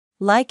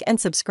Like and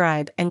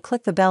subscribe and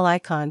click the bell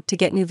icon to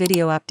get new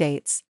video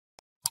updates.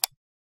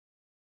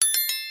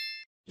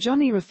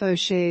 Johnny Ruffo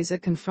shares a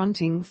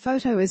confronting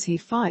photo as he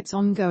fights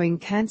ongoing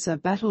cancer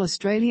battle.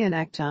 Australian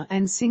actor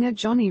and singer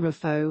Johnny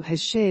Ruffo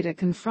has shared a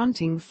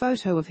confronting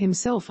photo of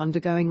himself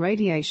undergoing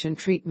radiation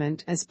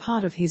treatment as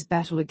part of his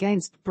battle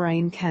against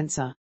brain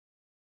cancer.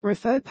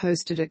 Ruffo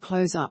posted a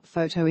close-up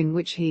photo in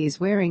which he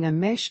is wearing a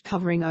mesh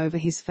covering over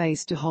his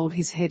face to hold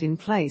his head in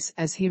place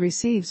as he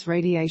receives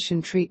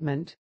radiation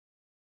treatment.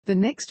 The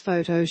next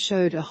photo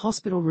showed a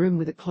hospital room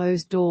with a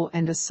closed door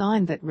and a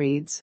sign that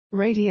reads,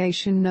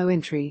 "Radiation no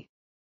entry."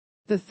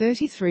 The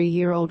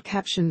 33-year-old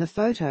captioned the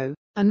photo,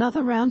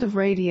 "Another round of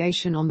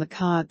radiation on the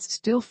cards,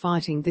 still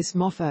fighting this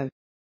mofo.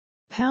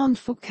 Pound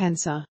for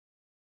cancer."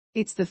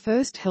 It's the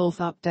first health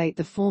update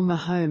the former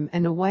home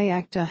and away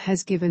actor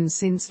has given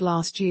since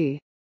last year.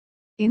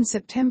 In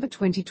September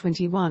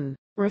 2021,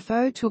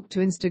 Ruffo took to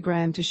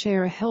Instagram to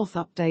share a health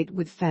update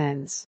with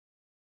fans.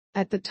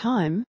 At the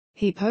time,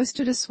 he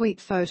posted a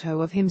sweet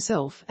photo of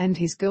himself and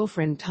his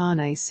girlfriend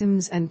Tane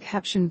Sims and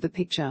captioned the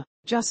picture,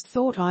 "Just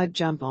thought I'd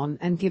jump on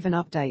and give an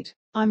update.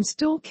 I'm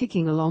still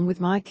kicking along with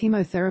my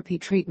chemotherapy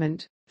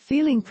treatment,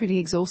 feeling pretty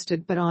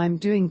exhausted but I'm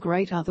doing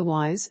great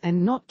otherwise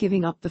and not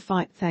giving up the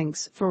fight.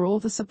 Thanks for all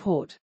the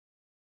support."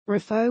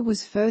 Ruffo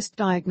was first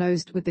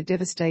diagnosed with the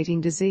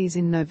devastating disease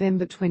in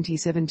November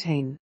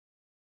 2017.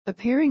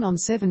 Appearing on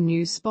 7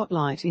 News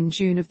Spotlight in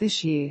June of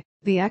this year,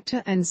 the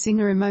actor and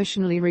singer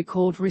emotionally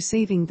recalled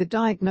receiving the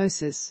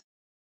diagnosis.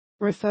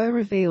 Ruffo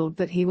revealed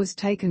that he was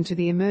taken to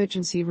the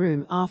emergency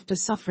room after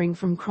suffering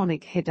from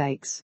chronic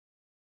headaches.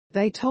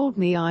 "They told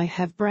me I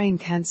have brain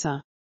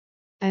cancer.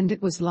 And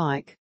it was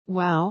like,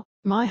 wow,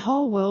 my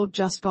whole world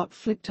just got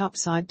flipped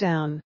upside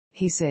down,"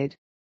 he said.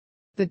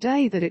 "The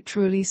day that it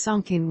truly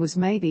sunk in was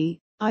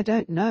maybe, I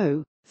don't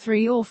know,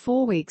 3 or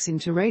 4 weeks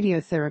into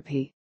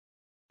radiotherapy.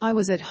 I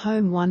was at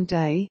home one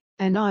day,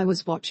 and I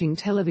was watching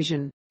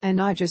television,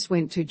 and I just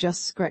went to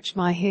scratch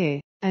my hair,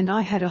 and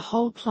I had a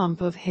whole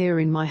clump of hair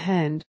in my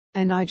hand,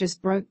 and I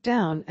just broke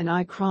down and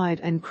I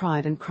cried and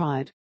cried and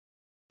cried.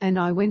 And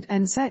I went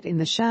and sat in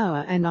the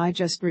shower and I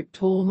just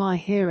ripped all my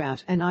hair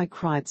out and I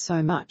cried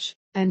so much,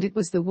 and it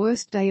was the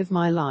worst day of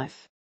my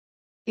life.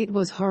 It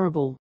was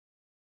horrible."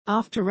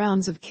 After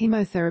rounds of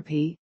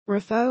chemotherapy,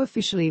 Ruffo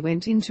officially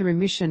went into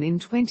remission in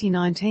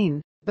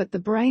 2019, but the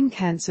brain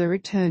cancer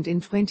returned in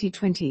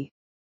 2020.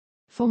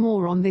 For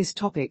more on this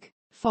topic,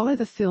 follow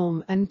the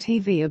Film and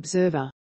TV Observer.